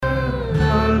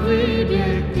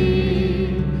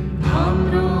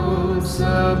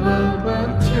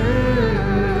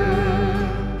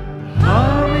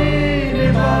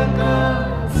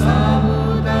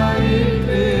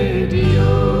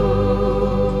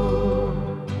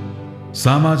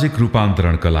सामाजिक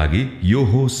रूपान्तरणका लागि यो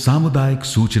हो सामुदायिक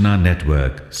सूचना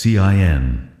नेटवर्क CIN।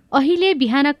 अहिले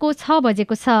बिहानको 6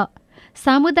 बजेको छ।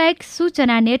 सामुदायिक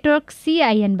सूचना नेटवर्क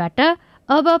CIN-बाट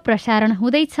अब प्रसारण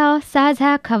हुँदैछ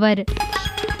साझा खबर।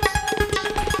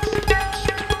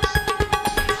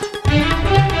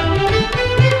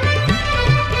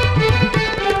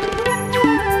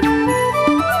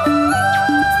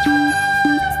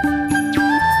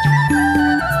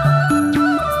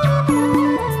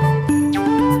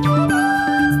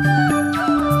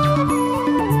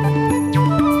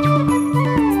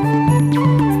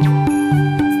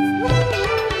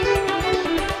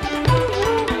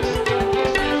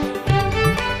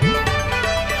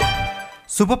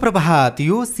 शुभ प्रभात।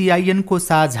 यो CIN को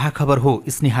साझा खबर हो।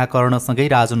 स्नेहा कर्णसँगै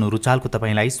राजन रुचालको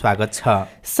तपाईँलाई स्वागत छ।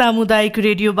 सामुदायिक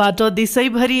रेडियोबाट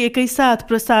देशैभरि एकैसाथ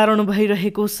प्रसारण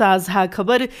भइरहेको साझा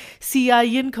खबर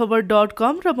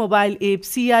CINखबर.com र मोबाइल एप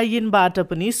CIN-बाट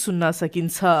पनि सुन्न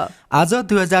सकिन्छ। आज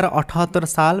 2078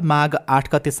 साल माघ 8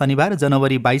 गते शनिबार,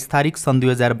 जनवरी 22 तारिक सन्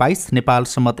 2022, नेपाल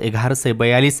सम्मत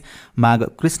 1142, माघ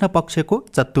कृष्ण पक्षको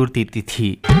चतुर्थी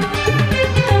तिथि।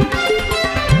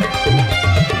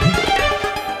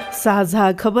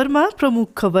 साझा खबरमा प्रमुख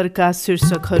खबरका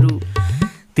शीर्षकहरू।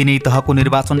 तीनै तहको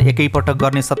निर्वाचन एकैपटक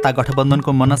गर्ने सत्ता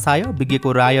गठबन्धनको मनसाय,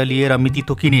 विज्ञको राय लिएर मिति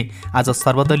तोकिने। आज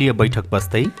सर्वदलीय बैठक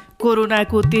बस्दै।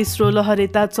 कोरोनाको तेस्रो लहर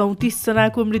यता 34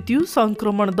 जनाको मृत्यु,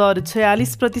 संक्रमण दर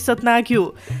 46% नाग्यो।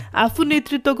 आफू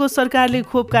नेतृत्वको सरकारले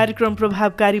खोप कार्यक्रम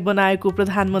प्रभावकारी बनाएको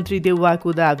प्रधानमन्त्री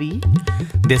देउवाको दावी।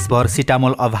 देशभर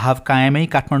सिटामोल अभाव कायमै,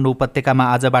 काठमाडौँ उपत्यकामा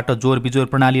आजबाट जोर बिजोर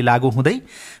प्रणाली लागू हुँदै।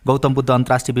 गौतम बुद्ध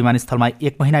अन्तर्राष्ट्रिय विमानस्थलमा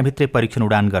 1 महिनाभित्रै परीक्षण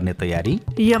उडान गर्ने तयारी।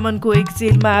 यमनको एक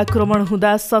जेलमा आक्रमण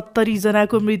हुँदा 70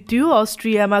 जनाको मृत्यु।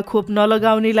 अस्ट्रियामा खोप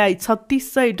नलगाउनेलाई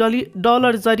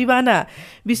 $3600 जरिवाना।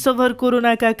 विश्वभर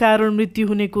कोरोनाका कारण मृत्यु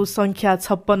हुनेको संख्या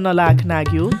 56 लाख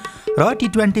नाग्यो। र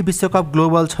T20 विश्वकप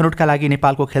ग्लोबल छनौटका लागि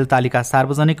नेपालको खेल तालिका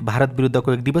सार्वजनिक। भारत विरुद्धको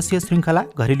 1 दिवसीय श्रृङ्खला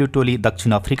घरेलु टोली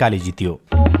दक्षिण अफ्रिकाले जित्यो।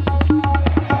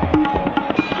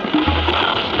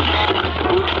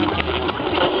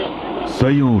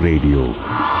 सयौं रेडियो,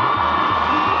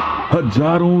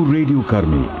 हजारौं रेडियो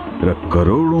कर्मी र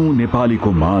करोडौं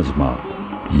नेपालीको माझमा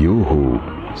यो हो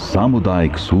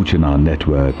सामुदायिक सूचना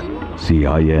नेटवर्क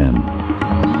CIN।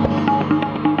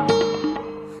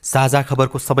 साझा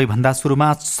खबरको सबैभन्दा सुरुमा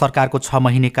सरकारको 6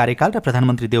 महिने कार्यकाल र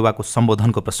प्रधानमन्त्री देउवाको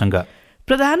सम्बोधनको प्रसङ्ग।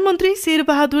 प्रधानमन्त्री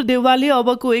शेरबहादुर देउवाले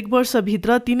अबको 1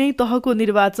 वर्षभित्र तीनै तहको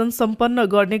निर्वाचन सम्पन्न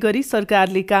गर्ने गरी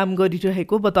सरकारले काम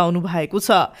गरिरहेको बताउनु भएको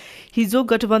छ। हिजो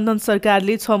गठबन्धन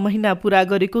सरकारले 6 महिना पूरा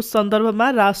गरेको सन्दर्भमा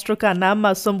राष्ट्रका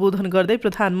नाममा सम्बोधन गर्दै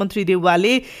प्रधानमन्त्री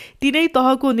देउवाले तीनै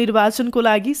तहको निर्वाचनको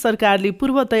लागि सरकारले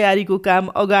पूर्व तयारीको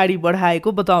काम अगाडि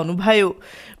बढाएको बताउनुभयो।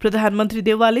 प्रधानमन्त्री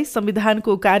देउवाले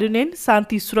संविधानको कार्यान्वयन,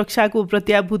 शान्ति सुरक्षाको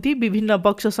प्रत्याभूति, विभिन्न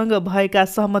पक्षसँग भएका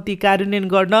सहमति कार्यान्वयन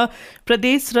गर्न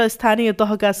प्रदेश र स्थानीय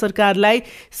तहका सरकारलाई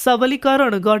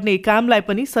सबलीकरण गर्ने कामलाई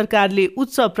पनि सरकारले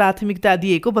उच्च प्राथमिकता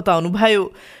दिएको बताउनुभयो।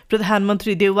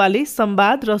 प्रधानमन्त्री देउवाले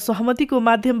संवाद र सहमतिको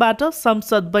माध्यमबाट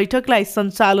संसद बैठकलाई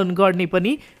सञ्चालन गर्ने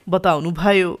पनि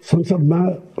बताउनुभयो। संसदमा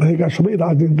रहेका सबै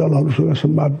राजनीतिक दलहरूसँग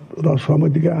संवाद र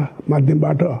सहमतिका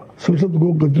माध्यमबाट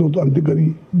संसदको गतिरोध अन्त्य गरी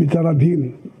विचाराधीन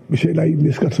विषयलाई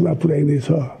निष्कर्षमा पुर्याइनेछ।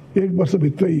 1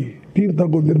 वर्षभित्रै 3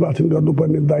 तहको निर्वाचन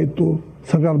गर्नुपर्ने दायित्व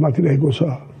सरकारमाथि रहेको छ।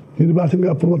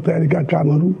 निर्वाचनका पूर्व तयारीका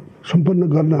कामहरू सम्पन्न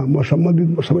गर्न म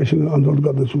सम्बन्धित सबैसँग अनुरोध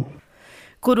गर्दछु।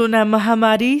 कोरोना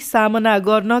महामारी सामना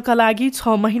गर्नका लागि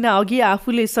 6 महिना अघि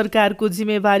आफूले सरकारको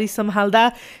जिम्मेवारी सम्हाल्दा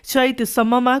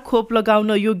चैतसम्ममा खोप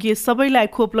लगाउन योग्य सबैलाई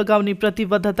खोप लगाउने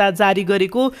प्रतिबद्धता जारी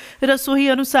गरेको र सोही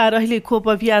अनुसार अहिले खोप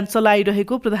अभियान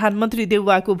चलाइरहेको प्रधानमन्त्री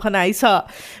देउवाको भनाइ छ।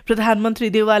 प्रधानमन्त्री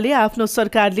देउवाले आफ्नो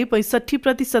सरकारले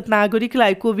 65%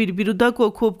 नागरिकलाई कोभिड विरुद्धको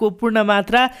खोपको पूर्ण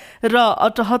मात्रा र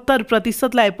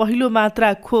 78%लाई पहिलो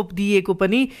मात्रा खोप दिएको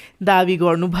पनि दावी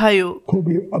गर्नुभयो। खोप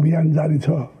अभियान जारी छ।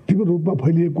 तीव्र रूपमा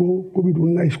फैलिएको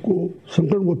कोभिड-19 को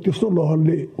संक्रमणको तेस्रो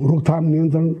लहरले रोकथाम,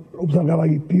 नियन्त्रण, उपचारका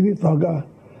लागि तीनै तहका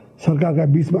सरकारका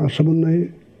बीचमा समन्वय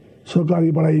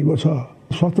सहकारी बढाइएको छ।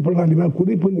 स्वास्थ्य प्रणालीमा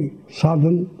कुनै पनि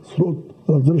साधन, स्रोत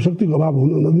र जनशक्तिको अभाव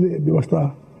हुन नदिने व्यवस्था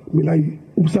मिलाई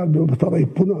उपचार व्यवस्थालाई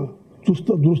पुनः चुस्त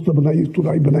दुरुस्त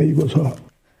बनाइएको छ।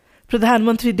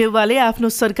 प्रधानमन्त्री देउवाले आफ्नो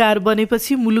सरकार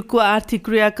बनेपछि मुलुकको आर्थिक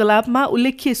क्रियाकलापमा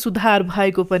उल्लेख्य सुधार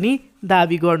भएको पनि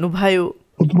दावी गर्नुभयो।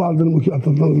 उत्पादनमुखी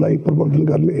अर्थतन्त्रलाई प्रवर्धन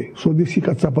गर्ने, स्वदेशी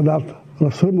कच्चा पदार्थ र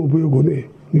स्वयं उपयोग हुने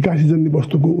निकासीजन्य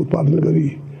वस्तुको उत्पादन गरी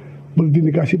बल्ती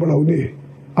निकासी बढाउने,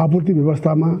 आपूर्ति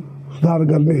व्यवस्थामा सुधार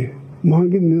गर्ने,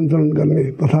 महँगी नियन्त्रण गर्ने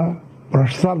तथा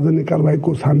भ्रष्टाचारजन्य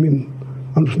कारबाहीको छानबिन,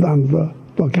 अनुसन्धान र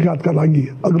तहकिकातका लागि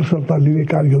अग्रसरता लिने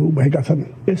कार्यहरू भएका छन्।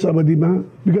 यस अवधिमा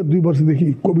विगत 2 वर्षदेखि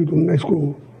कोभिड-19 को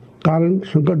कारण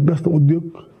सङ्कटग्रस्त उद्योग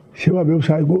सेवा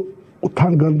व्यवसायको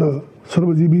उत्थान गर्न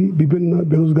श्रमजीवी विभिन्न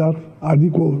बेरोजगार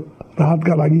आदिको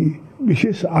राहतका लागि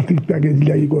विशेष आर्थिक प्याकेज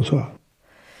ल्याइएको छ।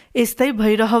 यस्तै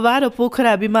भैरहवा र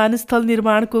पोखरा विमानस्थल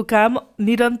निर्माणको काम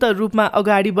निरन्तर रूपमा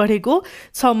अगाडि बढेको,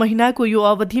 6 महिनाको यो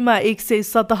अवधिमा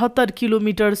 177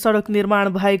 किलोमिटर सडक निर्माण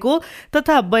भएको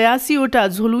तथा 82वटा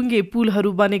झोलुङ्गे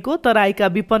पुलहरू बनेको, तराईका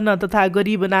विपन्न तथा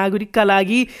गरिब नागरिकका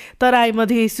लागि तराई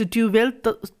मधेस ट्युबवेल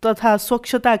तथा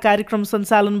स्वच्छता कार्यक्रम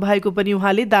सञ्चालन भएको पनि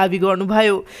उहाँले दावी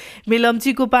गर्नुभयो।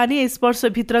 मेलम्चीको पानी यस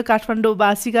वर्षभित्र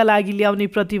काठमाडौँवासीका लागि ल्याउने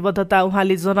प्रतिबद्धता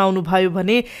उहाँले जनाउनुभयो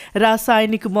भने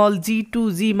रासायनिक मल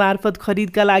G2G मार्फत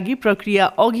खरिदका लागि प्रक्रिया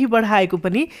अघि बढाएको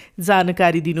पनि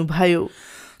जानकारी दिनुभयो।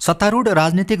 सत्तारूढ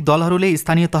राजनीतिक दलहरूले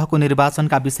स्थानीय तहको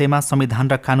निर्वाचनका विषयमा संविधान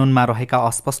र कानूनमा रहेका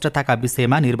अस्पष्टताका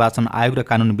विषयमा निर्वाचन आयोग र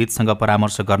कानूनविदसँग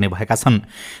परामर्श गर्ने भएका छन्।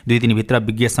 2 दिनभित्र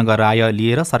विज्ञसँग राय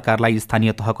लिएर सरकारलाई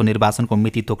स्थानीय तहको निर्वाचनको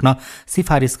मिति तोक्न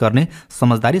सिफारिस गर्ने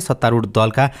समझदारी सत्तारूढ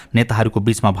दलका नेताहरूको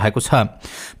बीचमा भएको छ।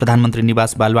 प्रधानमन्त्री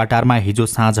निवास बालुवाटारमा हिजो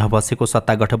साँझ बसेको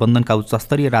सत्ता गठबन्धनका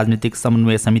उच्चस्तरीय राजनीतिक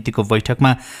समन्वय समितिको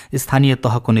बैठकमा स्थानीय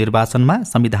तहको निर्वाचनमा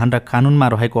संविधान र कानूनमा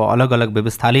रहेको अलग अलग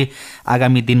व्यवस्थाले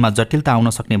आगामी दिनमा जटिलता आउन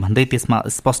सक्ने भन्दै त्यसमा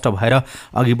स्पष्ट भएर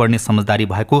अघि बढ्ने समझदारी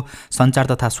भएको सञ्चार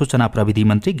तथा सूचना प्रविधि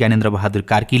मन्त्री ज्ञानेन्द्र बहादुर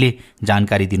कार्कीले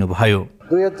जानकारी दिनुभयो।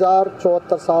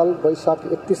 2074 साल वैशाख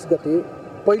 31 गते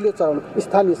पहिलो चरण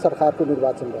स्थानीय सरकारको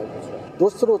निर्वाचन भएको छ।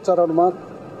 दोस्रो चरणमा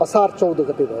असार 14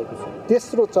 गते भएको छ।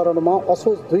 तेस्रो चरणमा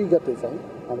असोज 2 गते चाहिँ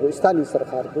हाम्रो स्थानीय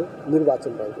सरकारको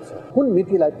निर्वाचन भएको छ। कुन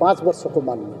मितिलाई 5 वर्षको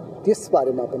मान्ने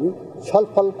त्यसबारेमा पनि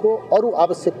छलफलको अरू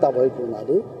आवश्यकता भएको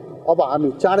हुनाले अब हामी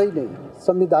चाँडै नै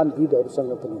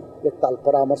संविधानविदहरूसँग पनि एकताल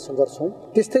परामर्श गर्छौँ।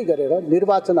 त्यस्तै गरेर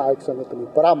निर्वाचन आयोगसँग पनि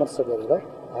परामर्श गरेर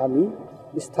हामी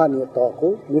स्थानीय तहको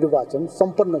निर्वाचन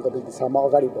सम्पन्न गर्ने दिशामा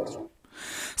अगाडि बढ्छौँ।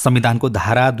 संविधानको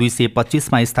धारा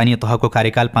 225मा स्थानीय तहको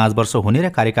कार्यकाल 5 वर्ष हुने र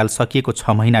कार्यकाल सकिएको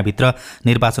 6 महिनाभित्र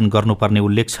निर्वाचन गर्नुपर्ने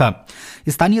उल्लेख छ।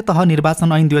 स्थानीय तह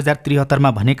निर्वाचन ऐन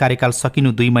 2073मा भने कार्यकाल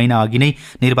सकिनु 2 महिना अघि नै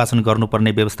निर्वाचन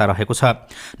गर्नुपर्ने व्यवस्था रहेको छ।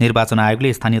 निर्वाचन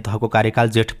आयोगले स्थानीय तहको कार्यकाल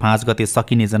जेठ 5 गते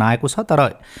सकिने जनाएको छ, तर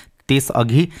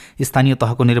त्यसअघि स्थानीय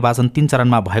तहको निर्वाचन 3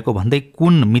 चरणमा भएको भन्दै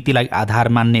कुन मितिलाई आधार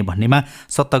मान्ने भन्नेमा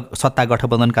सत्ता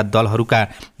गठबन्धनका दलहरूका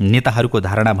नेताहरूको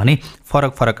धारणा भने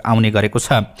फरक आउने गरेको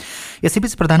छ।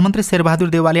 यसैबीच प्रधानमन्त्री शेरबहादुर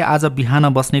देउवाले आज बिहान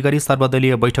बस्ने गरी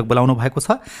सर्वदलीय बैठक बोलाउनु भएको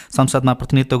छ। संसदमा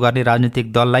प्रतिनिधित्व गर्ने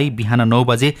राजनीतिक दललाई बिहान 9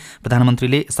 बजे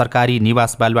प्रधानमन्त्रीले सरकारी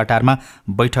निवास बालुवाटारमा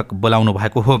बैठक बोलाउनु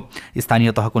भएको हो।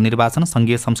 स्थानीय तहको निर्वाचन,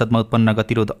 संघीय संसदमा उत्पन्न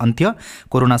गतिरोध अन्त्य,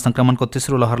 कोरोना संक्रमणको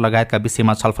तेस्रो लहर लगायतका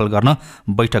विषयमा छलफल गर्न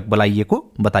बैठक बोलाइएको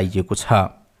बताइएको छ।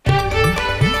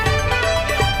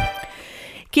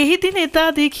 केही दिन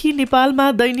यतादेखि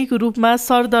नेपालमा दैनिक रूपमा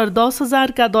सरदर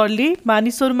 10,000 का दरले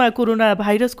मानिसहरूमा कोरोना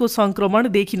भाइरसको संक्रमण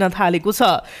देखिन थालेको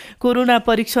छ। कोरोना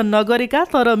परीक्षण नगरेका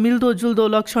तर मिल्दोजुल्दो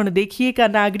लक्षण देखिएका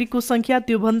नागरिकको संख्या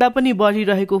त्योभन्दा पनि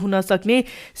बढिरहेको हुन सक्ने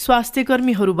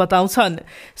स्वास्थ्यकर्मीहरू बताउँछन्।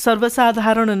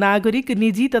 सर्वसाधारण नागरिक,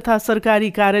 निजी तथा सरकारी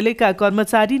कार्यालयका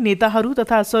कर्मचारी, नेताहरू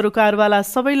तथा सरोकारवाला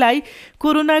सबैलाई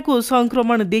कोरोनाको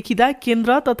संक्रमण देखिँदा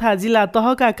केन्द्र तथा जिल्ला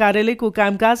तहका कार्यालयको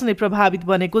कामकाज नै प्रभावित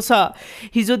बनेको छ।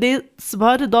 हिजो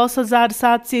देशभर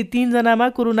 10,703 जनामा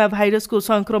कोरोना भाइरसको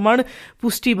संक्रमण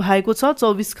पुष्टि भएको छ।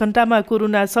 24 घण्टामा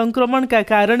कोरोना संक्रमणका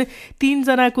कारण 3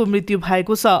 जनाको मृत्यु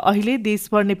भएको छ। अहिले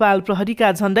देशभर नेपाल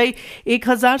प्रहरीका झण्डै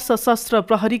 1000 सशस्त्र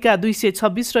प्रहरीका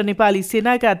 226 र नेपाली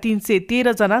सेनाका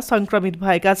 313 जना संक्रमित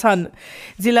भएका छन्।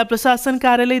 जिल्ला प्रशासन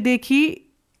कार्यालयदेखि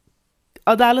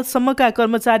अदालतसम्मका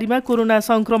कर्मचारीमा कोरोना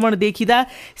संक्रमण देखिँदा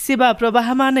सेवा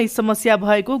प्रवाहमा नै समस्या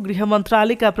भएको गृह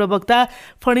मन्त्रालयका प्रवक्ता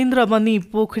फणीन्द्रमणि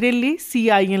पोखरेलले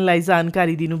CIN-लाई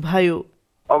जानकारी दिनुभयो।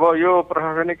 अब यो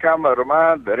प्रशासनिक कामहरूमा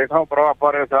धेरै ठाउँ प्रभाव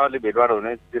परेको छ। अलि भिडभाड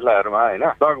हुने जिल्लाहरूमा होइन,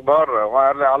 सकभर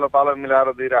उहाँहरूले आलो पालो मिलाएर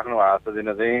दिइराख्नु भएको छ। दिन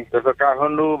चाहिँ जस्तो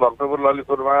काठमाडौँ, भक्तपुर,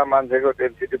 ललितपुरमा मान्छेको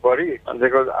डेन्सिटी बढी,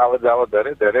 मान्छेको आवत जावत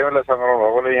धेरै बेला संक्रमण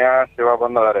भएकोले यहाँ सेवा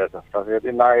बन्द गरेको छ।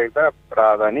 यति नागरिकता,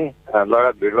 राजधानी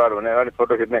लगायत भिडभाड हुने अनि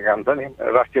फोटो खिच्ने काम छ नि,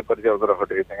 राष्ट्रिय परिचय पत्र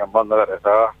फोटो खिच्ने काम बन्द गरेको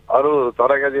छ। अरू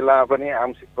तराईका जिल्लामा पनि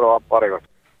आंशिक प्रभाव परेको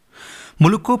छ।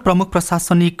 मुलुकको प्रमुख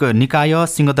प्रशासनिक निकाय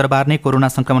सिंहदरबार नै कोरोना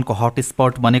संक्रमणको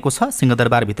हटस्पट बनेको छ।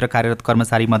 सिंहदरबारभित्र कार्यरत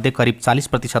कर्मचारीमध्ये करिब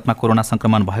 40% कोरोना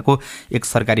संक्रमण भएको एक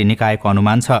सरकारी निकायको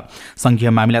अनुमान छ। संघीय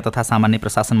मामिला तथा सामान्य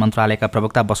प्रशासन मन्त्रालयका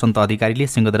प्रवक्ता वसन्त अधिकारीले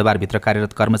सिंहदरबारभित्र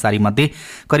कार्यरत कर्मचारीमध्ये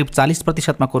करिब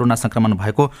 40% कोरोना संक्रमण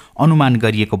भएको अनुमान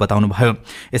गरिएको बताउनुभयो।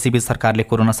 यसैबीच सरकारले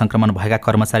कोरोना संक्रमण भएका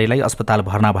कर्मचारीलाई अस्पताल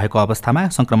भर्ना भएको अवस्थामा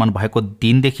संक्रमण भएको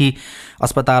दिनदेखि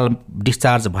अस्पताल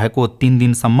डिस्चार्ज भएको 3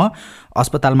 दिनसम्म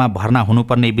अस्पतालमा भर्ना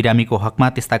हुनुपर्ने बिरामीको हकमा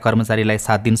त्यस्ता कर्मचारीलाई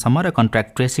 7 दिनसम्म र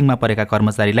कन्ट्र्याक्ट ट्रेसिङमा परेका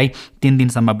कर्मचारीलाई 3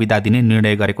 दिनसम्म बिदा दिने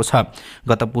निर्णय गरेको छ।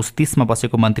 गत पुस 30मा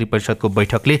बसेको मन्त्री परिषदको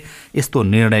बैठकले यस्तो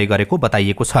निर्णय गरेको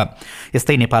बताइएको छ।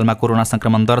 यस्तै नेपालमा कोरोना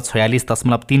संक्रमण दर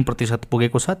 46.3%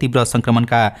 पुगेको छ। तीव्र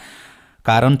संक्रमणका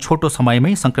कारण छोटो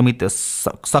समयमै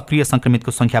सक्रिय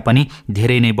संक्रमितको संख्या पनि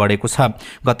धेरै नै बढेको छ।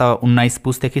 गत 19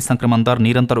 पुसदेखि संक्रमण दर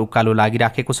निरन्तर उकालो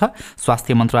लागिराखेको छ।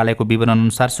 स्वास्थ्य मन्त्रालयको विवरण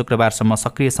अनुसार शुक्रबारसम्म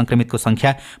सक्रिय संक्रमितको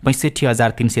संख्या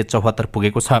 65,374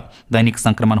 पुगेको छ। दैनिक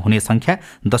संक्रमण हुने संख्या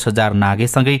 10,000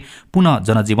 नागेसँगै पुनः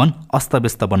जनजीवन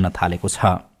अस्तव्यस्त बन्न थालेको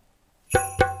छ।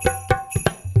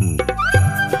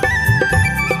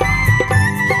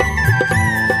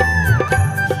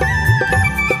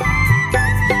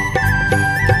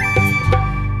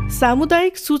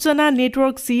 सामुदायिक सूचना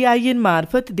नेटवर्क CIN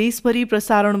मार्फत देशभरि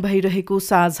प्रसारण भइरहेको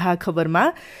साझा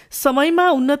खबरमा समयमा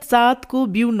उन्नत जातको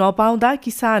बिउ नपाउँदा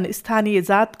किसान स्थानीय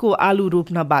जातको आलु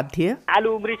रोप्न बाध्य। आलु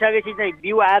उम्रिसकेपछि चाहिँ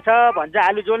बिउ आछ भन्छ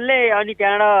आलु जोनले, अनि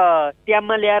त्यहाँबाट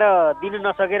ट्याममा ल्याएर दिन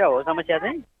नसकेर हो समस्या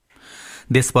चाहिँ।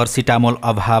 देशभर सिटामोल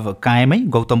अभाव कायमै।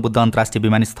 गौतम बुद्ध अन्तर्राष्ट्रिय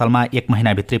विमानस्थलमा 1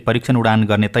 महिनाभित्रै परीक्षण उडान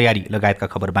गर्ने तयारी लगायतका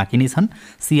खबर बाँकी नै छन्।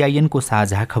 CIN को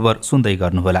साझा खबर सुन्दै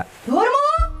गर्नुहोला।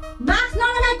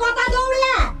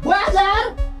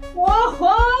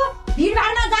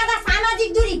 भिडभाडमा जाँदा सामाजिक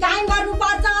दूरी कायम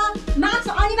गर्नुपर्छ, मास्क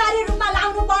अनिवार्य रूपमा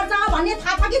लाउनु पर्छ भन्ने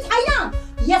थाहा छ कि छैन?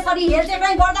 यसरी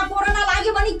हेलचेक्राइ गर्दा कोरोना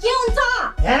लाग्यो भने के हुन्छ?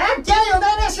 केही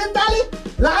हुँदैन सिन्ताली,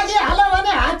 लागिहाल्यो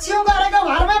भने हाछिउ गरेको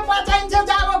भरमा पचाइन्छ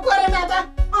जाबो कोरोना त।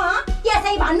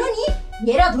 त्यसै भन्नु नि,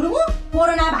 हेर धुर्मु,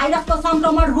 कोरोना भाइरसको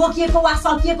संक्रमण रोकिएको वा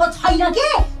सकिएको छैन के?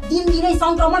 दिनदिनै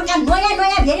संक्रमणका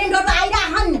नयाँ भेरिएन्टहरू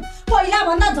आइरहन्। पहिला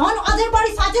भन्दा झन् अझै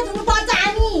बढी सचेत हुनुपर्छ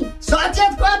हामी।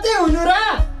 सचेत कति हुनु र?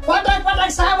 पटक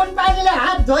साबुन पानीले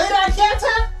हात धोइराखेको छ,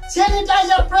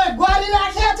 सेनिटाइजर प्रयोग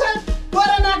गरिराखेको छ,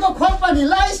 कोरोनाको खोप पनि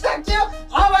लगाइसक्यो,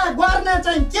 अब गर्न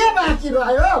चाहिँ के बाँकी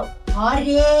रह्यो?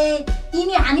 अरे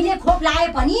तिमी हामीले खोप लाए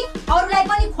पनि अरूलाई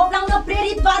पनि खोप लाउन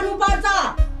प्रेरित गर्नुपर्छ।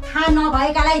 थाहा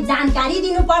नभएकालाई जानकारी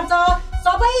दिनुपर्छ।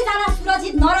 सबैजना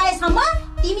सुरक्षित नरहेसम्म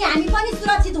तिमी हामी पनि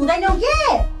सुरक्षित हुँदैनौ के?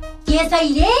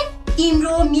 त्यसैले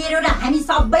तिम्रो मेरो र हामी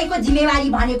सबैको जिम्मेवारी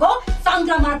भनेको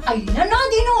संक्रमण फैलिन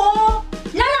नदिनु हो।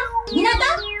 ल हिँड त,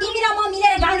 तिमी र म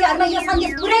मिलेर गाउँलेहरुमा यो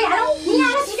सन्देश पुर्याइहालौ।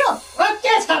 हिँड छिटो।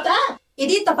 ओके छ त।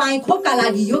 यदि तपाई खोपका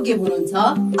लागि योग्य हुनुहुन्छ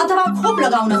अथवा खोप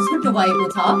लगाउन छुट्नु भएको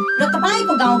छ र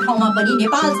तपाईको गाउँठाउँमा पनि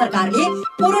नेपाल सरकारले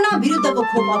कोरोना विरुद्धको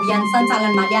खोप अभियान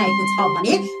सञ्चालनमा ल्याएको छ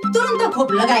भने तुरुन्त खोप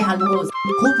लगाइहाल्नुहोस्।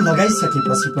 खोप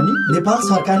लगाइसकेपछि पनि नेपाल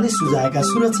सरकारले सुझाएका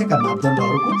सुरक्षाका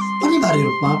मापदण्डहरूको अनिवार्य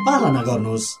रूपमा पालना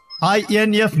गर्नुहोस्।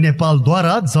 INF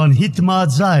नेपालद्वारा जनहितमा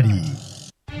जारी।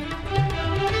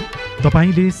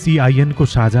 तपाईले CIN को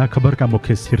साझा खबरका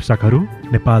मुख्य शीर्षकहरू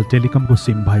नेपाल टेलिकमको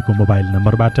सिम भएको मोबाइल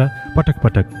नम्बरबाट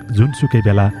पटक जुनसुकै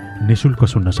बेला निशुल्क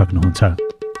सुन्न सक्नुहुन्छ।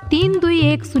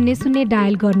 32100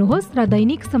 डायल गर्नुहोस् र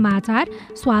दैनिक समाचार,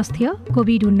 स्वास्थ्य,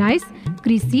 कोभिड-19,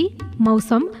 कृषि,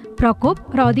 मौसम,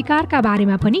 प्रकोप र अधिकारका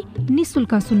बारेमा पनि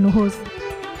निशुल्क सुन्नुहोस्।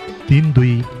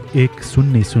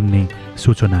 32100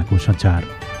 सूचनाको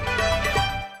सञ्चार।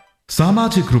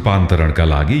 सामाजिक रूपान्तरणका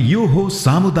लागि यो हो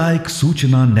सामुदायिक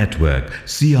सूचना नेटवर्क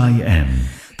CIN।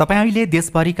 तपाईं अहिले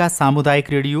देशभरिका सामुदायिक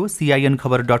रेडियो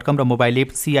CINखबर.com र मोबाइल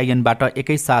एप CINबाट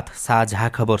एकैसाथ साझा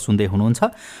खबर सुन्दै हुनुहुन्छ।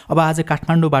 अब आज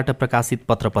काठमाडौँबाट प्रकाशित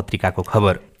पत्र-पत्रिकाको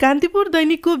खबर। कान्तिपुर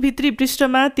दैनिकको भित्री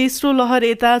पृष्ठमा तेस्रो लहर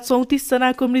यता 34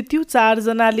 जनाको मृत्यु, 4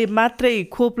 जनाले मात्रै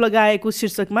खोप लगाएको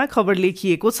शीर्षकमा खबर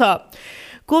लेखिएको छ।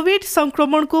 कोभिड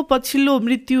संक्रमणको पछिल्लो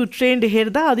मृत्यु ट्रेन्ड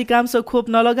हेर्दा अधिकांश खोप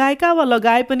नलगाएका वा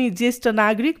लगाए पनि ज्येष्ठ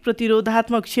नागरिक,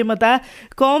 प्रतिरोधात्मक क्षमता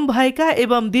कम भएका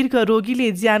एवं दीर्घ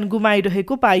रोगीले ज्यान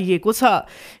गुमाइरहेको पाइएको छ।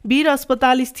 वीर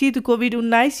अस्पताल स्थित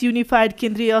कोभिड-19 युनिफाइड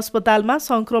केन्द्रीय अस्पतालमा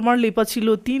संक्रमणले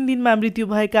पछिल्लो 3 दिनमा मृत्यु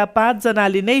भएका 5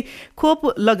 जनाले नै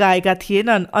खोप लगाएका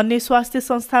थिएनन्। अन्य स्वास्थ्य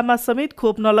संस्थामा समेत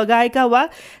खोप नलगाएका वा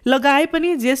लगाए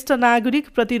पनि ज्येष्ठ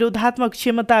नागरिक, प्रतिरोधात्मक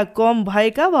क्षमता कम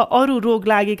भएका वा अरू रोग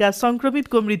लागेका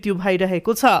संक्रमितको मृत्यु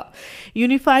भइरहेको छ।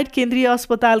 युनिफाइड केन्द्रीय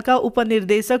अस्पतालका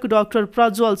उपनिर्देशक डाक्टर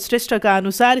प्रज्वल श्रेष्ठका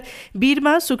अनुसार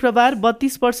वीरमा शुक्रबार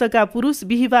 32 वर्षका पुरुष,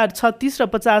 बिहिबार 36 र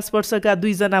 50 वर्षका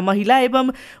 2 जना महिला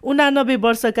एवं 89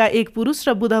 वर्षका 1 पुरुष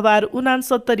र बुधबार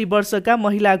 69 वर्षका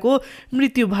महिलाको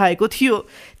मृत्यु भएको थियो।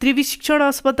 त्रिवी शिक्षण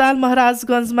अस्पताल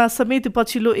महाराजगञ्जमा समेत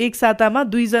पछिल्लो 1 सातामा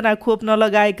 2 जना खोप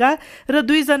नलगाएका र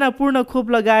 2 जना पूर्ण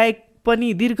खोप लगाए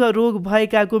पनि दीर्घ रोग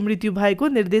भएकाको मृत्यु भएको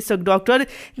निर्देशक डाक्टर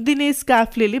दिनेश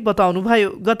काफ्लेले बताउनुभयो।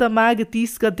 गत माघ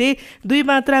 30 गते 2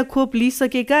 मात्रा खोप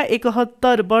लिइसकेका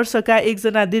 71 वर्षका 1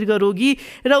 जना दीर्घ रोगी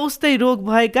र उस्तै रोग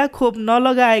भएका खोप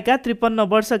नलगाएका 53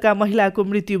 वर्षका महिलाको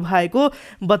मृत्यु भएको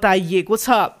बताइएको छ।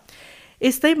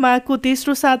 यस्तै माघको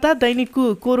तेस्रो साता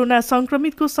दैनिकको कोरोना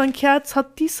संक्रमितको संख्या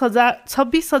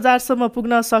 26,000सम्म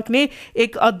पुग्न सक्ने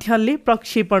एक अध्ययनले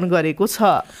प्रक्षेपण गरेको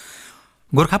छ।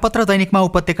 गोरखापत्र दैनिकमा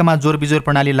उपत्यकामा जोर बिजोर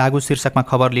प्रणाली लागू शीर्षकमा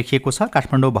खबर लेखिएको छ।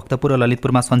 काठमाडौँ, भक्तपुर र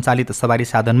ललितपुरमा सञ्चालित सवारी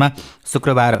साधनमा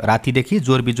शुक्रबार रातिदेखि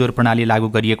जोर बिजोर प्रणाली लागू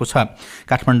गरिएको छ।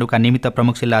 काठमाडौँका निमित्त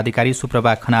प्रमुख जिल्ला अधिकारी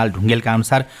सुप्रभा खनाल ढुङ्गेलका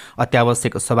अनुसार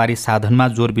अत्यावश्यक सवारी साधनमा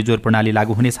जोर बिजोर प्रणाली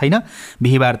लागू हुने छैन।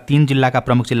 बिहिबार 3 जिल्लाका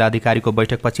प्रमुख जिल्ला अधिकारीको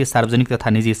बैठकपछि सार्वजनिक तथा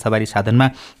निजी सवारी साधनमा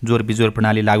जोर बिजोर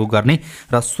प्रणाली लागू गर्ने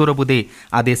र 16 बुँदे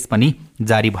आदेश पनि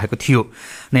जारी भएको थियो।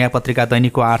 नयाँ पत्रिका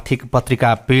दैनिकको आर्थिक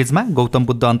पत्रिका पेजमा गौतम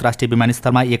बुद्ध अन्तर्राष्ट्रिय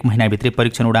विमानस्थलमा 1 महिनाभित्रै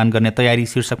परीक्षण उडान गर्ने तयारी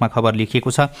शीर्षकमा खबर लेखिएको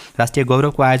छ। राष्ट्रिय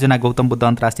गौरवको आयोजना गौतम बुद्ध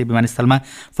अन्तर्राष्ट्रिय विमानस्थलमा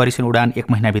परीक्षण उडान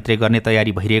 1 महिनाभित्रै गर्ने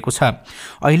तयारी भइरहेको छ।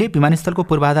 अहिले विमानस्थलको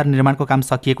पूर्वाधार निर्माणको काम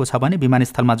सकिएको छ भने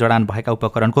विमानस्थलमा जडान भएका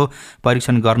उपकरणको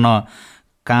परीक्षण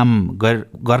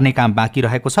गर्ने काम बाँकी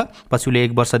रहेको छ। पछिल्लो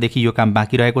 1 वर्षदेखि यो काम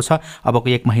बाँकी रहेको छ। अबको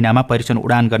 1 महिनामा परीक्षण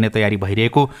उडान गर्ने तयारी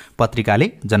भइरहेको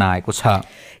पत्रिकाले जनाएको छ।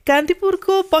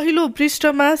 कान्तिपुरको पहिलो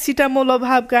पृष्ठमा सिटामोल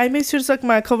अभाव कायमै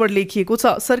शीर्षकमा खबर लेखिएको छ।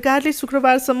 सरकारले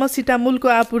शुक्रबारसम्म सिटामोलको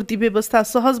आपूर्ति व्यवस्था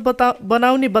सहज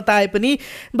बनाउने बताए पनि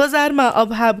बजारमा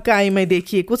अभाव कायमै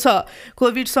देखिएको छ।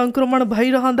 कोभिड संक्रमण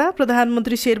भइरहँदा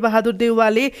प्रधानमन्त्री शेरबहादुर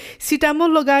देउवाले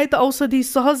सिटामोल लगायत औषधि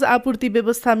सहज आपूर्ति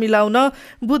व्यवस्था मिलाउन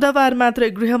बुधबार मात्र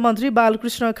गृहमन्त्री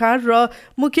बालकृष्ण खाँड र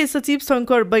मुख्य सचिव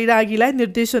शङ्कर बैरागीलाई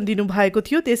निर्देशन दिनुभएको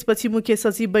थियो। त्यसपछि मुख्य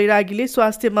सचिव बैरागीले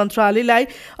स्वास्थ्य मन्त्रालयलाई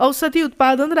औषधि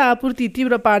उत्पादन र आपूर्ति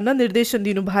तीव्र पार्न निर्देशन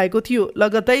दिनुभएको थियो।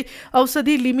 लगतै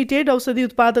औषधि लिमिटेड, औषधि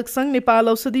उत्पादक संघ, नेपाल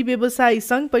औषधि व्यवसायी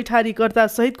संघ, पैठारीकर्ता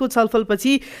सहितको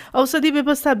छलफलपछि औषधि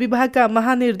व्यवस्था विभागका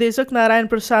महानिर्देशक नारायण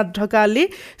प्रसाद ढकालले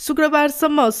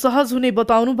शुक्रबारसम्म सहज हुने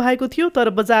बताउनु भएको थियो। तर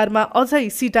बजारमा अझै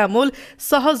सिटामोल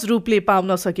सहज रूपले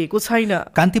पाउन सकेको छैन।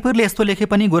 कान्तिपुरले यस्तो लेखे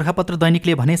पनि गोरखापत्र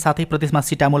दैनिकले भने साथै प्रदेशमा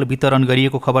सिटामोल वितरण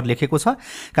गरिएको खबर लेखेको छ।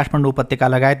 काठमाडौँ उपत्यका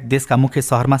लगायत देशका मुख्य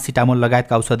शहरमा सिटामोल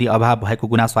लगायतका औषधि अभाव भएको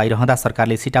गुनासो आइरहँदा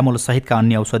सरकारले सिटामोल सहितका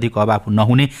अन्य औषधिको अभाव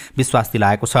नहुने विश्वास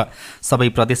दिलाएको छ। सबै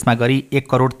प्रदेशमा गरी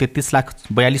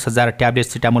 1,33,42,000 ट्याब्लेट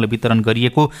सिटामोल वितरण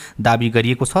गरिएको दावी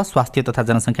गरिएको छ। स्वास्थ्य तथा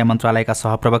जनसङ्ख्या मन्त्रालयका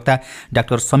सहप्रवक्ता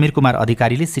डाक्टर समीर कुमार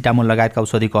अधिकारीले सिटामोल लगायतका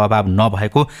औषधिको अभाव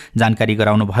नभएको जानकारी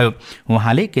गराउनुभयो।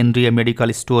 उहाँले केन्द्रीय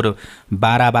मेडिकल स्टोर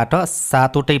 12बाट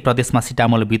 7वटै प्रदेशमा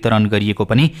सिटामोल वितरण गरिएको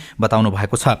पनि बताउनु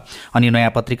भएको छ। अनि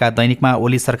नयाँ पत्रिका दैनिकमा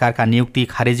ओली सरकारका नियुक्ति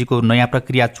खारेजीको नयाँ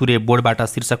प्रक्रिया चुरे बोर्डबाट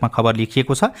शीर्षकमा खबर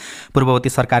लेखिएको छ। पूर्ववर्ती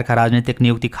सरकारका राजनैतिक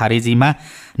नियुक्ति खारेजीमा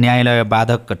न्यायालय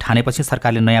बाधक ठानेपछि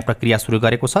सरकारले नयाँ प्रक्रिया सुरु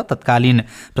गरेको छ। तत्कालीन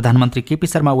प्रधानमन्त्री केपी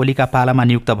शर्मा ओलीका पालामा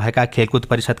नियुक्त भएका खेलकुद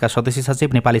परिषदका सदस्य सचिव,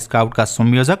 नेपाली स्काउटका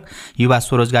संयोजक, युवा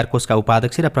स्वरोजगार कोषका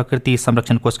उपाध्यक्ष र प्रकृति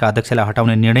संरक्षण कोषका अध्यक्षलाई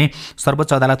हटाउने निर्णय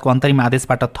सर्वोच्च अदालतको अन्तरिम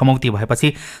आदेशबाट थमौती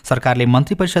भएपछि सरकारले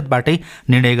मन्त्री परिषदबाटै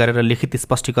निर्णय गरेर लिखित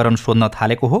स्पष्टीकरण सोध्न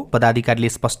थालेको हो। पदाधिकारीले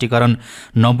स्पष्टीकरण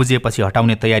नबुझेपछि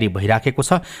हटाउने तयारी भइराखेको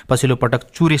छ। पछिल्लो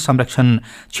पटक चुरे संरक्षण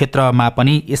क्षेत्रमा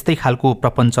पनि यस्तै खालको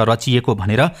प्रपञ्च रचिएको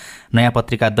भनेर नयाँ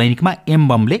पत्रिका दैनिकमा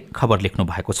एमबमले खबर लेख्नु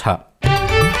भएको छ।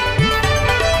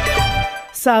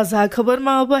 साझा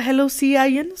खबरमा अब हेलो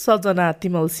सिआइएन सजना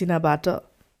तिमल सिन्हाबाट।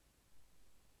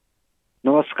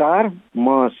 नमस्कार,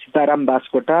 म सीताराम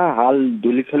बास्कोटा, हाल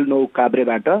धुलीखेल 9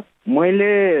 काभ्रेबाट।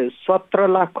 मैले 17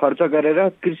 लाख खर्च गरेर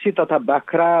कृषि तथा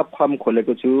बाख्रा फार्म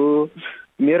खोलेको छु।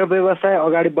 मेरो व्यवसाय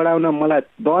अगाडि बढाउन मलाई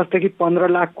 10 देखि 15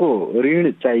 लाखको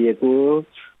ऋण चाहिएको।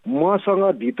 मसँग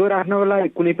धितो राख्नको लागि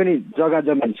कुनै पनि जग्गा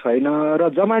जमिन छैन र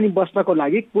जमानी बस्नको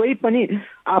लागि कोही पनि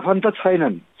आफन्त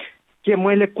छैनन्। के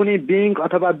मैले कुनै ब्याङ्क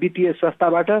अथवा वित्तीय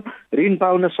संस्थाबाट ऋण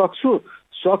पाउन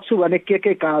सक्छु भने के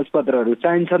कागजपत्रहरू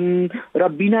चाहिन्छन् र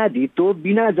बिना धितो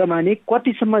बिना जमानी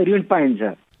कतिसम्म ऋण पाइन्छ?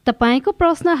 तपाईको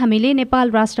प्रश्न हामीले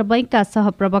नेपाल राष्ट्र बैंकका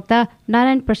सहप्रवक्ता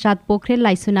नारायण प्रसाद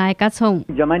पोखरेललाई सुनाएका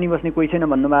छौं। जमानी बस्ने कोही छैन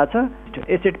भन्नुभएको छ,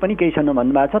 एसेट पनि केही छैन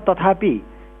भन्नुभएको छ। तथापि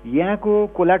यहाँको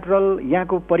कोलाटरल,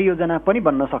 यहाँको परियोजना पनि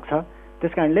बन्न सक्छ।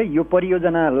 त्यसकारणले यो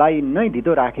परियोजनालाई नै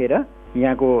धितो राखेर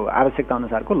यहाँको आवश्यकता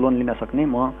अनुसारको लोन लिन सक्ने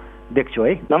म देख्छु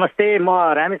है। नमस्ते, म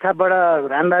रामेछापबाट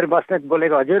रामबारी बस्नेत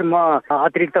बोलेको हजुर। म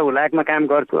अतिरिक्त हुलाकमा काम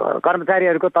गर्छु।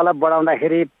 कर्मचारीहरूको तलब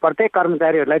बढाउँदाखेरि प्रत्येक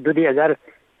कर्मचारीहरूलाई 2,000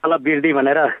 तलब वृद्धि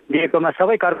भनेर दिएकोमा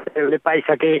सबै कर्मचारीहरूले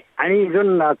पाइसके। हामी जुन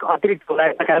अतिरिक्त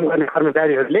हुलाकमा काम गर्ने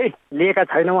कर्मचारीहरूले लिएका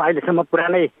छैनौँ। अहिलेसम्म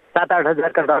पुरानै 7-8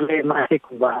 हजारका दरले मासिक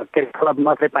तलब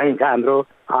मात्रै पाइन्छ। हाम्रो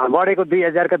बढेको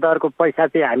 2,000 का दरको पैसा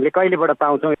चाहिँ हामीले कहिलेबाट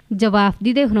पाउँछौँ? जवाफ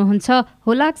दिँदै हुनुहुन्छ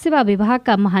हुलाक सेवा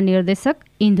विभागका महानिर्देशक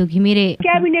इन्दु घिमिरे।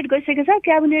 क्याबिनेट गइसकेको छ,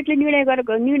 क्याबिनेटले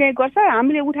निर्णय गर्छ।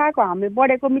 हामीले उठाएको, हामीले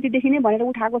बढेको मितिदेखि नै भनेर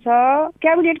उठाएको छ।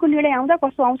 क्याबिनेटको निर्णय आउँदा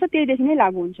कस्तो आउँछ त्यहीदेखि नै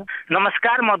लागू हुन्छ।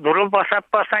 नमस्कार, म ध्रुव प्रसाद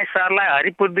पसाई सरलाई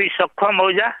हरिपुर 2 सख्खा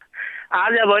मौजा।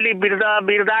 आजभोलि वृद्ध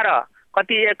र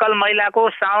कति एकल महिलाको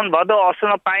साउन भदौ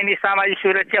असोजमा पाइने सामाजिक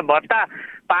सुरक्षा भत्ता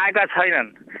पाएका छैनन्।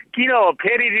 किन हो?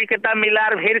 फेरि रिक्ता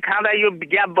मिलाएर फेरि खाँदा यो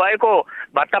ग्याप भएको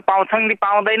भत्ता पाउँछन् कि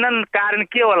पाउँदैनन्, कारण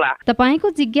के होला? तपाईको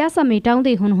जिज्ञासा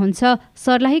मेटाउँदै हुनुहुन्छ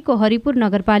सर्लाहीको हरिपुर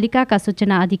नगरपालिकाका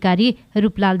सूचना अधिकारी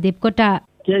रूपलाल देवकोटा।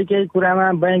 केही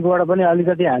कुरामा बैंकबाट पनि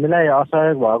अलिकति हामीलाई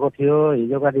असहयोग भएको थियो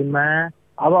हिजोका दिनमा।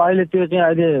 अब अहिले त्यो चाहिँ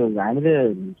अहिले हामीले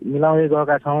मिलाउँदै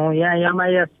गएका छौँ। यहाँ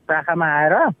एमआइएस शाखामा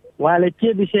आएर उहाँले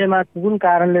के विषयमा कुन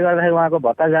कारणले गर्दाखेरि उहाँको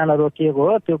भत्ता जान रोकिएको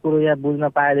हो त्यो कुरो यहाँ बुझ्न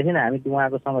पाएदेखि हामी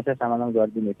उहाँको समस्या समाधान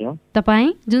गरिदिने थियौँ।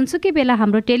 तपाईँ जुनसुकै बेला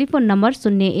हाम्रो टेलिफोन नम्बर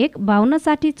 01 52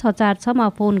 60 646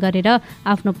 फोन गरेर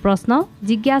आफ्नो प्रश्न,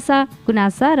 जिज्ञासा,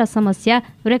 गुनासा र समस्या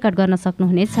रेकर्ड गर्न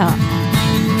सक्नुहुनेछ।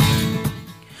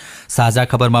 साझा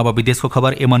खबरमा अब विदेशको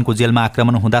खबर। यमनको जेलमा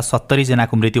आक्रमण हुँदा 70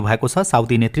 जनाको मृत्यु भएको छ।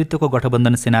 साउदी नेतृत्वको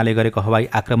गठबन्धन सेनाले गरेको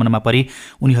हवाई आक्रमणमा परि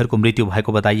उनीहरूको मृत्यु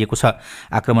भएको बताइएको छ।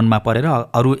 आक्रमणमा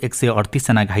परेर अरू 138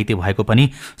 जना घाइते भएको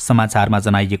पनि समाचारमा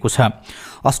जनाइएको छ।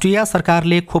 अस्ट्रिया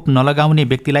सरकारले खोप नलगाउने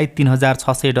व्यक्तिलाई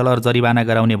 $3,600 जरिवाना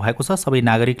गराउने भएको छ। सबै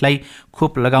नागरिकलाई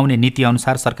खोप लगाउने नीति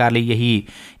अनुसार सरकारले यही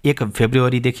 1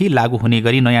 फेब्रुअरीदेखि लागू हुने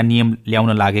गरी नयाँ नियम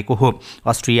ल्याउन लागेको हो।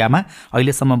 अस्ट्रियामा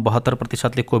अहिलेसम्म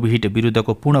 72%ले कोभिड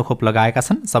विरुद्धको पूर्ण खोप लगाएका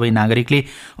छन्। सबै नागरिकले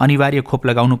अनिवार्य खोप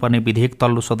लगाउनुपर्ने विधेयक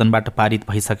तल्लो सदनबाट पारित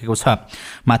भइसकेको छ।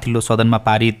 माथिल्लो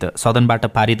सदनबाट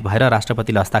पारित भएर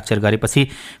राष्ट्रपतिले हस्ताक्षर गरेपछि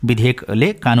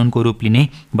विधेयकले कानूनको रूप लिने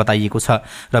बताइएको छ।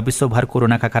 र विश्वभर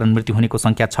कोरोनाका कारण मृत्यु हुनेको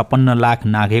संख्या 56 लाख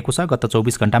नाघेको छ। गत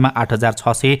 24 घण्टामा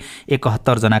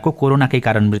 8671 जनाको कोरोनाकै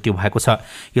कारण मृत्यु भएको छ।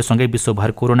 यो सँगै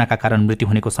विश्वभर कोरोनाका कारण मृत्यु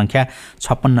हुनेको संख्या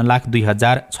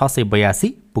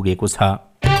 56,02,682 पुगेको छ।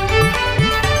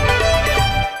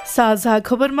 साझा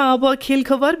खबरमा अब खेल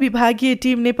खबर। विभागीय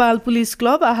टिम नेपाल पुलिस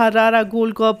क्लब आहारारा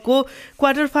गोल्ड कपको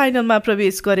क्वार्टर फाइनलमा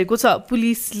प्रवेश गरेको छ।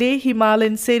 पुलिसले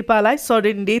हिमालयन शेर्पालाई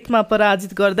सडन डेथमा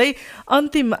पराजित गर्दै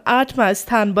अन्तिम 8मा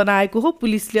स्थान बनाएको हो।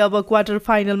 पुलिसले अब क्वार्टर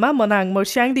फाइनलमा मनाङ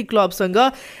मर्स्याङ्दी क्लबसँग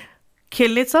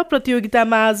खेल्नेछ।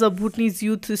 प्रतियोगितामा आज Bhutanese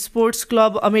youth sports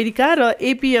club America र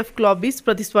एपीएफ क्लब बीच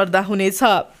प्रतिस्पर्धा हुनेछ।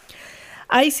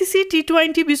 आइसिसी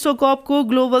टी20 विश्वकपको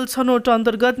ग्लोबल छनौट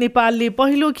अन्तर्गत नेपालले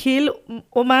पहिलो खेल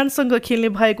ओमानसँग खेल्ने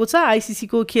भएको छ।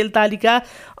 आइसिसीको खेल तालिका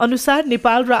अनुसार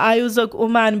नेपाल र आयोजक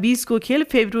ओमान बीचको खेल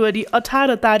फेब्रुअरी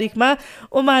 18 तारिकमा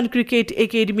ओमान क्रिकेट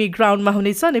एकाडेमी ग्राउन्डमा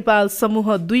हुनेछ। नेपाल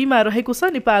समूह 2 मा रहेको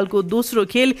छ। नेपालको दोस्रो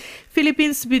खेल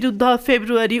फिलिपिन्स विरुद्ध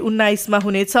फेब्रुअरी 19 मा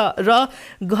हुनेछ र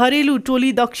घरेलु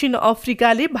टोली दक्षिण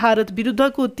अफ्रिकाले भारत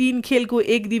विरुद्धको 3 खेलको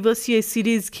एक दिवसीय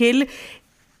सिरिज खेल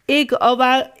एक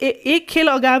खेल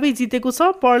अगावै जितेको छ।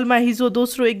 पर्लमा हिजो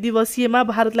दोस्रो एक दिवसीयमा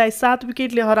भारतलाई 7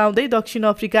 विकेटले हराउँदै दक्षिण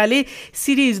अफ्रिकाले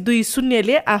सिरिज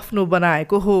 2-0ले आफ्नो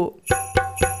बनाएको हो।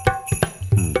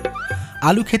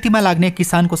 आलु खेतीमा लाग्ने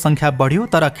किसानको संख्या बढ्यो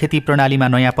तर खेती प्रणालीमा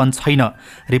नयाँपन छैन।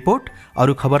 रिपोर्ट,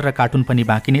 अरू खबर र कार्टुन पनि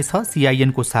बाँकी नै छ।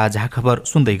 सीआईएनको साझा खबर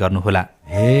सुन्दै गर्नुहोला।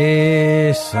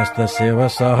 हे स्वास्थ्य सेवा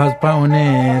सहज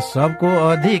पाउने सबको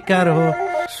अधिकार हो।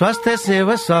 स्वास्थ्य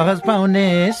सेवा सहज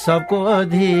पाउने सबको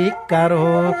अधिकार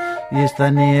हो।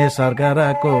 स्थानीय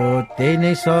सरकारको त्यही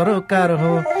नै सरोकार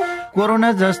हो।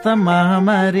 कोरोना जस्ता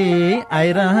महामारी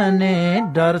आइरहने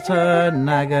डर छ।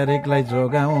 नागरिकलाई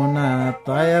जोगाउन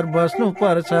तयार बस्नु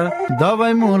पर्छ।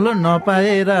 दबाई मूल्य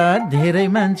नपाएर धेरै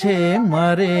मान्छे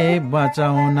मरे।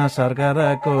 बचाउन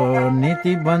सरकारको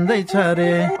नीति बन्दैछ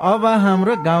रे। अब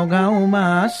हाम्रो गाउँ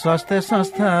गाउँमा स्वास्थ्य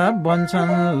संस्था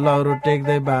बन्छन्। लौरो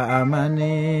टेक्दै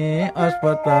बाआमानी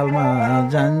अस्पतालमा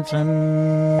जान्छन्।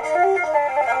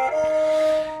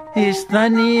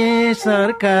 स्थानीय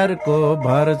सरकारको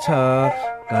भर छ।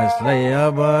 कसलाई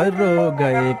अब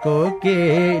रोगको के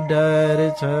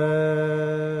डर छ।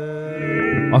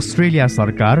 अस्ट्रेलिया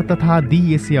सरकार तथा दि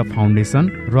एसिया फाउन्डेसन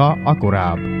र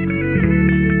अकोराब।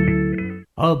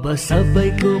 अब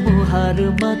सबैको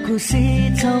मुहारमा खुसी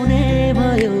छाउने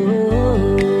भयो।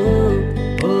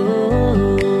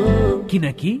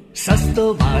 किनकि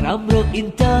सस्तोमा राम्रो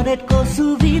इन्टरनेटको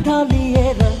सुविधा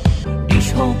लिएर डिश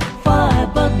होम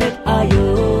फाइबर नेट आयो।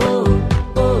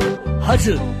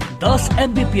 हजुर, 10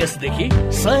 MBPS देखि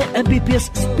 100 MBPS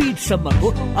स्पिड सम्मको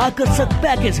आकर्षक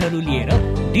प्याकेजहरू लिएर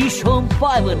डिश होम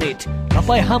फाइबर नेट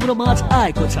तपाईँ हाम्रो माझ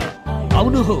आएको छ।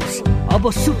 आउनुहोस्,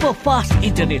 अब सुपर फास्ट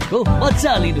इन्टरनेटको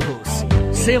मजा लिनुहोस्।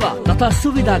 सेवा तथा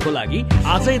सुविधाको लागि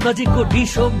आजै नजिकको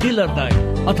डिश होम डिलर दय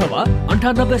अथवा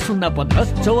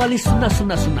 9801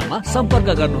 44000 मा सम्पर्क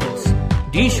गर्नुहोस्।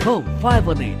 डिश होम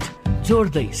फाइबर नेट,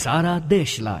 जोड्दै सारा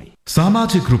देशलाई।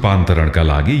 सामाजिक रूपान्तरणका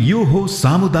लागि यो हो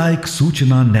सामुदायिक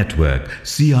सूचना नेटवर्क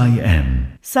CIN।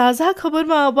 साझा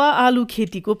खबरमा अब आलु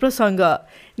खेतीको प्रसङ्ग।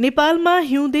 नेपालमा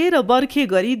हिउँदे र बर्खे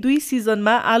गरी 2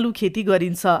 सिजनमा आलु खेती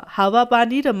गरिन्छ।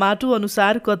 हावापानी र माटो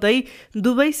अनुसार कतै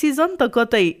दुवै सिजन त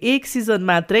कतै एक सिजन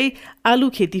मात्रै आलु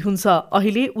खेती हुन्छ।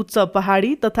 अहिले उच्च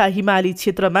पहाडी तथा हिमाली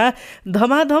क्षेत्रमा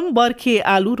धमाधम बर्खे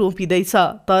आलु रोपिँदैछ।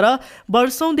 तर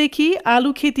वर्षौंदेखि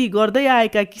आलु खेती गर्दै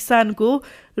आएका किसानको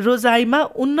रोजाइमा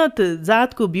उन्नत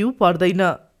जातको बिउ पर्दैन।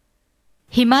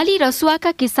 हिमाली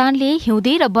रसुवाका किसानले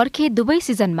हिउँदे र बर्खे दुवै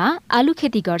सिजनमा आलु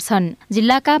खेती गर्छन्।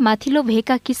 जिल्लाका माथिल्लो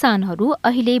भेगका किसानहरू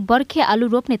अहिले बर्खे आलु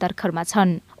रोप्ने तर्खरमा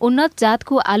छन्। उन्नत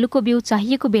जातको आलुको बिउ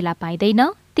चाहिएको बेला पाइँदैन,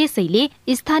 त्यसैले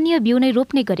स्थानीय बिउ नै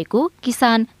रोप्ने गरेको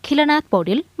किसान खिलनाथ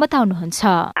पौडेल बताउनुहुन्छ।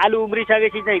 आलु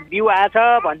उम्रिसकेपछि चाहिँ बिउ आछ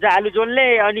भन्छ आलु जोनले,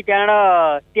 अनि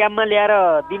त्यहाँबाट ट्याममा ल्याएर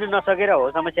दिन नसकेर हो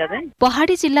समस्या चाहिँ।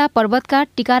 पहाडी जिल्ला पर्वतका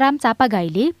टिकाराम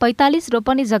चापागाईले 45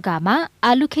 रोपनी जग्गामा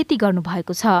आलु खेती गर्नु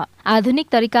भएको छ। आधुनिक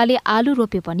तरिकाले आलु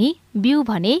रोपे पनि बिउ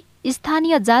भने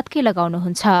स्थानीय जातकै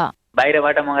लगाउनुहुन्छ।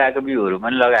 बाहिरबाट मगाएको बिउहरू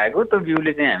पनि लगाएको, त्यो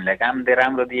बिउले चाहिँ हामीलाई काम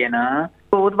राम्रो दिएन।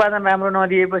 उत्पादन राम्रो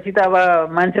नदिएपछि त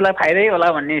अब मान्छेलाई फाइदै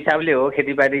होला भन्ने हिसाबले हो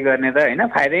खेतीपाती गर्ने त, होइन?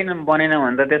 फाइदै बनेन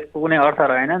भने त त्यसको कुनै अर्थ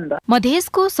रहेन नि त।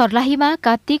 मधेसको सर्लाहीमा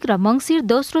कार्तिक र मंसिर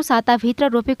दोस्रो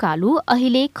साताभित्र रोपेको आलु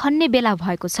अहिले खन्ने बेला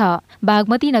भएको छ।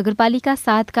 बागमती नगरपालिका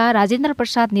 7 का राजेन्द्र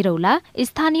प्रसाद निरौला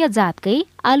स्थानीय जातकै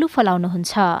आलु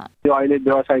फलाउनुहुन्छ। यो अहिले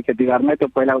व्यवसायिक खेती गर्ने त्यो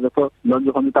पहिलाको जस्तो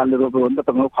लन्जुखन्जु तालले रोप्यो भने त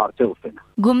तपाईँको खर्च हुँदैन।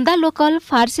 गुम्दा लोकल,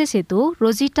 फार्से सेतो,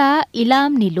 रोजिटा,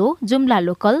 इलाम निलो, जुम्ला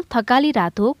लोकल, थकाली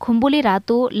रातो, खुम्बुले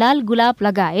रातो, लाल गुलाब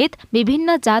लगायत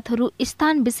विभिन्न जातहरू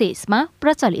स्थान विशेषमा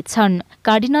प्रचलित छन्।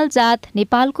 कार्डिनल जात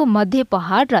नेपालको मध्य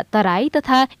पहाड र तराई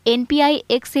तथा NPI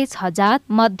 106 जात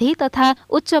मध्य तथा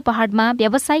उच्च पहाडमा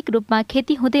व्यावसायिक रूपमा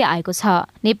खेती हुँदै आएको छ।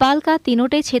 नेपालका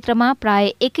तीनवटै क्षेत्रमा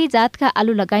प्राय एकै जातका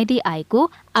आलु लगाइँदै आएको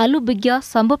आलु विज्ञ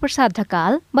शम्भु प्रसाद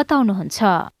ढकाल बताउनुहुन्छ।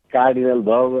 कार्डिनल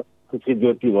भयो, कुची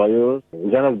ज्योति भयो,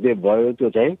 जनकदेव भयो, त्यो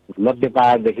चाहिँ मध्य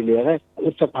पहाडदेखि लिएर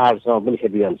उच्च पहाडसम्म पनि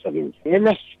खेती गर्न सकिन्छ।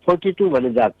 MS42 भन्ने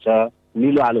जात छ,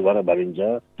 निलो आलु भनेर भनिन्छ।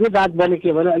 त्यो जात भने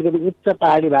के भने अलिकति उच्च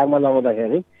पहाडी भागमा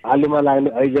लगाउँदाखेरि आलुमा लाग्ने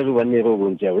ऐजरू भन्ने रोग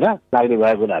हुन्छ एउटा, लाग्ने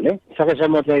भएको हुनाले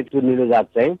सकेसम्म चाहिँ त्यो निलो जात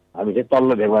चाहिँ हामी चाहिँ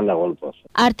तल्लो भेगमा लगाउनु पर्छ।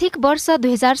 आर्थिक वर्ष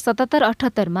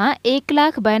 2077-78 मा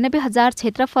 1,92,000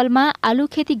 क्षेत्रफलमा आलु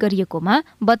खेती गरिएकोमा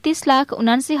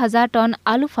 32,79,000 टन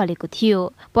आलु फलेको थियो।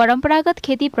 परम्परागत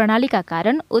खेती प्रणालीका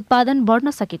कारण उत्पादन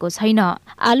बढ्न सकेको छैन।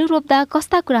 आलु रोप्दा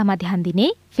कस्ता कुरामा ध्यान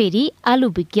दिने? फेरि आलु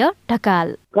विज्ञ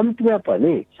ढकाल। कम्तीमा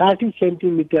पनि 60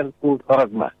 सेन्टिमिटरको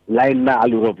फरकमा लाइनमा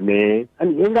आलु रोप्ने,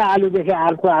 अनि एउटा आलुदेखि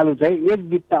अर्को आलु चाहिँ 1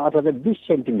 बित्ता अथवा 20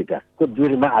 सेन्टिमिटरको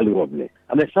दूरीमा आलु रोप्ने।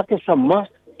 हामीले सकेसम्म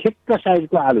ठिक्क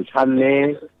साइजको आलु छान्ने।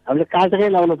 हामीले काटेरै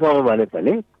लाउनु पर्यो भने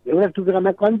पनि एउटा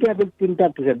टुक्रामा कम्तीमा 3टा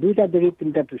टुक्रा, 2टादेखि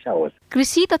 3टा टुक्रा होस्।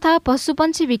 कृषि तथा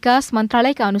पशुपन्छी विकास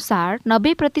मन्त्रालयका अनुसार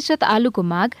 90% आलुको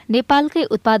माग नेपालकै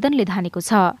उत्पादनले धानेको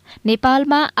छ।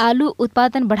 नेपालमा आलु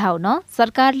उत्पादन बढाउन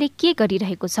सरकारले के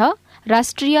गरिरहेको छ?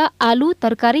 राष्ट्रिय आलु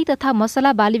तरकारी तथा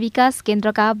मसला बाली विकास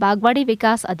केन्द्रका बागवाडी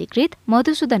विकास अधिकृत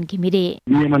मधुसूदन घिमिरे।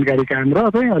 नियमनकारी काम र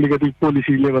चाहिँ अलिकति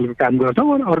पोलिसी लेभलको काम गर्छौँ।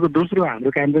 अनि अर्को दोस्रो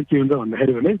हाम्रो काम चाहिँ के हुन्छ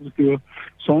भन्दाखेरि भने त्यो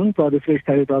सङ्घ, प्रदेश र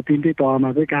स्थानीय तह तीनटै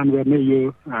तहमा चाहिँ काम गर्ने यो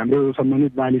हाम्रो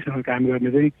सम्बन्धित बालीसँग काम गर्ने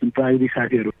चाहिँ प्राविधिक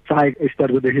साथीहरू, सहायक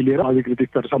स्तरकोदेखि लिएर अधिकृत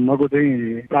स्तरसम्मको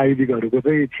चाहिँ प्राविधिकहरूको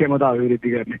चाहिँ क्षमता अभिवृद्धि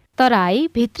गर्ने। तराई,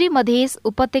 भित्री मधेस,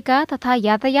 उपत्यका तथा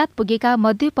यातायात पुगेका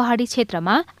मध्य पहाडी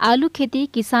क्षेत्रमा आलु खेती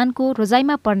किसानको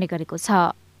रोजाइमा पर्ने गरेको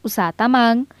छ। उषा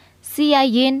तामाङ,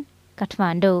 CIN,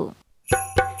 काठमाडौँ।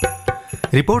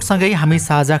 रिपोर्टसँगै हामी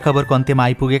साझा खबरको अन्त्यमा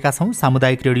आइपुगेका छौँ।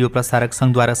 सामुदायिक रेडियो प्रसारक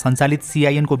सङ्घद्वारा सञ्चालित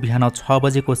CIN को बिहान 6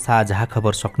 बजेको साझा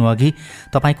खबर सक्नु अघि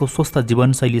तपाईँको स्वस्थ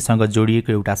जीवनशैलीसँग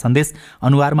जोडिएको एउटा सन्देश।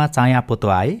 अनुहारमा चाया पोतो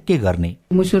आए के गर्ने?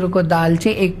 मुसुरोको दाल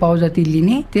चाहिँ 1 पाउ जति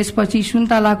लिने, त्यसपछि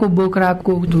सुन्तलाको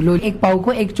बोक्राको धुलो 1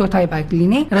 पाउको 1/4 भाग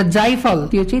लिने र जाइफल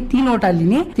त्यो चाहिँ 3वटा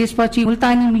लिने। त्यसपछि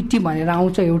मुल्तानी मिट्टी भनेर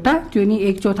आउँछ एउटा, त्यो नि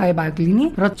 1/4 भाग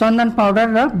लिने र चन्दन पाउडर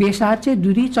र बेसार चाहिँ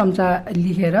 2 चम्चा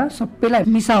लिएर सबैलाई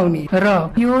मिसाउने। र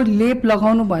यो लेप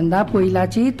लगाउनु भन्दा पहिला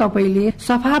चाहिँ तपाईले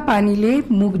सफा पानीले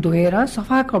मुख धोएर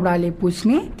सफा कपडाले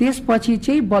पुछ्ने। त्यसपछि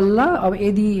चाहिँ बल्ल अब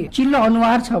यदि चिल्लो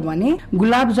अनुहार छ भने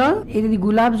गुलाब जल, यदि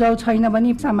गुलाब जल छैन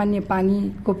भने सामान्य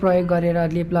पानीको प्रयोग गरेर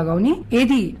लेप लगाउने।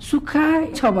 यदि सुक्खा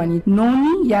छ भने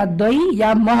नौनी या दही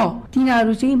या मह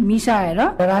तिनीहरू चाहिँ मिसाएर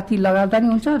राति लगाउँदा नि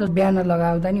हुन्छ र बिहान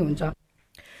लगाउँदा नि हुन्छ।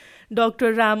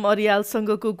 डाक्टर राम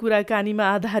अर्यालसँगको कुराकानीमा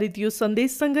आधारित यो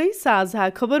सन्देशसँगै साझा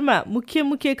खबरमा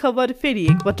मुख्य खबर फेरि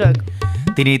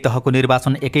एकपटक। तिनै तहको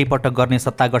निर्वाचन एकैपटक गर्ने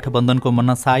सत्ता गठबन्धनको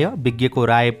मनसाय विज्ञको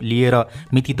राय लिएर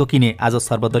मिति तोकिने आज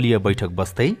सर्वदलीय बैठक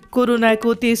बस्दै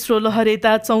कोरोनाको तेस्रो लहर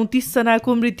यता 34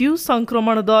 जनाको मृत्यु,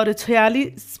 संक्रमण दर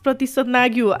 46%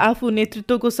 नाग्यो। आफू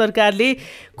नेतृत्वको सरकारले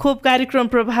खोप कार्यक्रम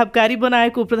प्रभावकारी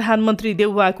बनाएको प्रधानमन्त्री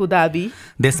देउवाको दाबी।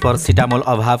 देशभर सिटामोल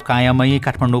अभाव कायमै,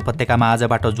 काठमाडौँ उपत्यकामा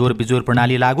आजबाट जोर बिजोर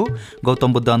प्रणाली लागू।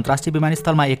 गौतम बुद्ध अन्तर्राष्ट्रिय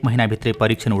विमानस्थलमा 1 महिनाभित्रै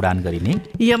परीक्षण उडान गरिने।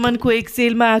 यमनको एक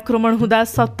जेलमा आक्रमण हुँदा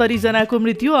 70 जनाको मृत्यु।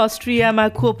 अस्ट्रियामा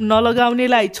खोप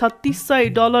नलगाउनेलाई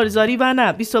 $3600 जरिवाना।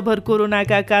 विश्वभर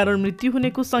कोरोनाका कारण मृत्यु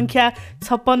हुनेको संख्या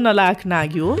 56 लाख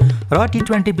नाग्यो। र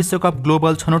T20 विश्वकप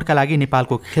ग्लोबल छनौटका लागि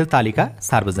नेपालको खेल तालिका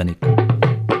सार्वजनिक।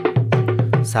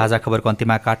 साझा खबरको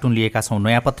अन्त्यमा कार्टुन लिएका छौँ।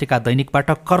 नयाँ पत्रिका दैनिकबाट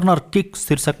कर्नर किक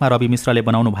शीर्षकमा रवि मिश्रले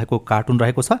बनाउनु भएको कार्टुन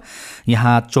रहेको छ।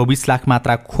 यहाँ 24 लाख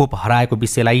मात्रा खोप हराएको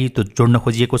विषयलाई त्यो जोड्न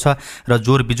खोजिएको छ र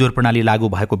जोर बिजोर प्रणाली लागू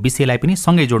भएको विषयलाई पनि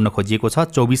सँगै जोड्न खोजिएको छ।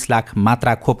 24 लाख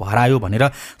मात्रा खोप हरायो भनेर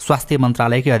स्वास्थ्य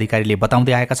मन्त्रालयकै अधिकारीले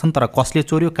बताउँदै आएका छन्, तर कसले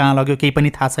चोर्यो, कहाँ लग्यो केही पनि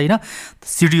थाहा छैन।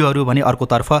 सिडिओहरू भने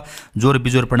अर्कोतर्फ जोर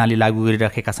बिजोर प्रणाली लागू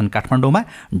गरिराखेका छन्। काठमाडौँमा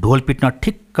ढोल पिट्न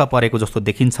ठिक्क परेको जस्तो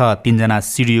देखिन्छ। 3 जना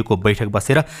सिडिओको बैठक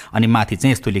बसेर अनि माथि चाहिँ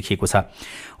यस्तो लेखिएको छ,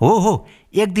 हो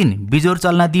एक दिन बिजोर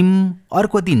चल्न दिम,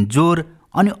 अर्को दिन जोर,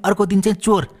 अनि अर्को दिन चाहिँ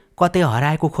चोर। कतै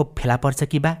हराएको खोप फेला पर्छ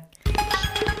कि बा।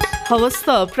 हवस् त,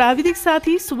 प्राविधिक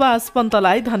साथी सुभाष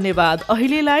पन्तलाई धन्यवाद।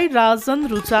 अहिलेलाई राजन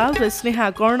रुचाल र स्नेहा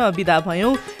कर्ण बिदा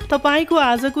भयौँ। तपाईँको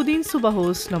आजको दिन शुभ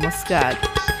होस्। नमस्कार।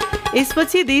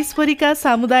 यसपछि देशभरिका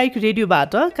सामुदायिक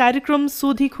रेडियोबाट कार्यक्रम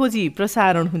सोधी खोजी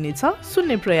प्रसारण हुनेछ।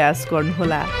 सुन्ने प्रयास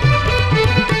गर्नुहोला।